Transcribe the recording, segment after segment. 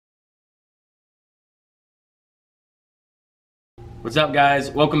What's up,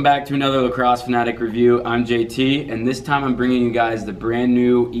 guys? Welcome back to another Lacrosse Fanatic review. I'm JT, and this time I'm bringing you guys the brand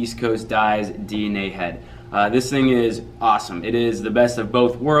new East Coast Dyes DNA Head. This thing is awesome. It is the best of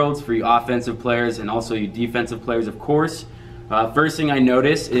both worlds for you offensive players and also you defensive players, of course. First thing I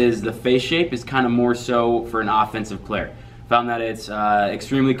notice is the face shape is kind of more so for an offensive player. Found that it's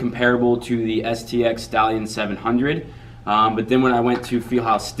extremely comparable to the STX Stallion 700, but then when I went to feel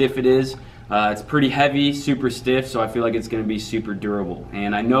how stiff it is, it's pretty heavy, super stiff, so I feel like it's going to be super durable.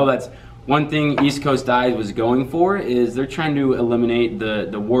 And I know that's one thing East Coast Dyes was going for, is they're trying to eliminate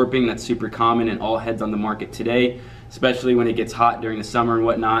the warping that's super common in all heads on the market today, especially when it gets hot during the summer and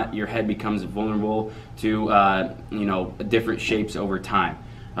whatnot. Your head becomes vulnerable to different shapes over time.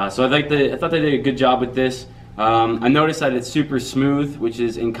 So I thought they did a good job with this. I noticed that it's super smooth, which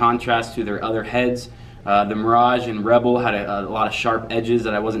is in contrast to their other heads. The Mirage and Rebel had a lot of sharp edges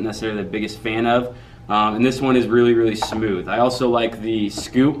that I wasn't necessarily the biggest fan of, and this one is really, really smooth. I also like the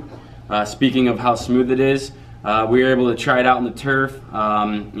scoop. Speaking of how smooth it is, we were able to try it out in the turf.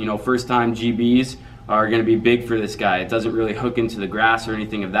 First time GBs are going to be big for this guy. It doesn't really hook into the grass or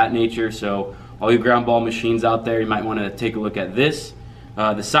anything of that nature, so all you ground ball machines out there, you might want to take a look at this.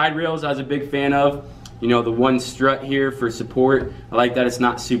 The side rails I was a big fan of. The one strut here for support, I like that it's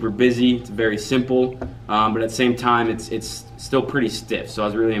not super busy, it's very simple, but at the same time it's still pretty stiff, so I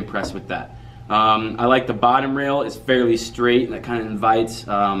was really impressed with that. I like the bottom rail is fairly straight, and that kind of invites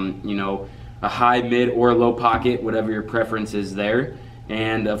a high, mid, or low pocket, whatever your preference is there.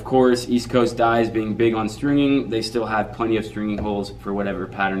 And of course, East Coast Dyes being big on stringing, they still have plenty of stringing holes for whatever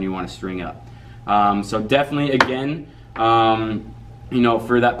pattern you want to string up. So definitely, again,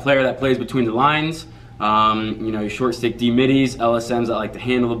 for that player that plays between the lines, your short stick D middies, LSMs that like to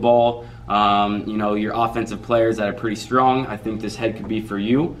handle the ball, your offensive players that are pretty strong, I think this head could be for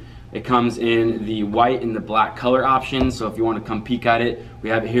you. It comes in the white and the black color option, so if you want to come peek at it, we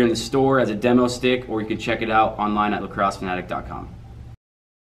have it here in the store as a demo stick, or you can check it out online at lacrossefanatic.com.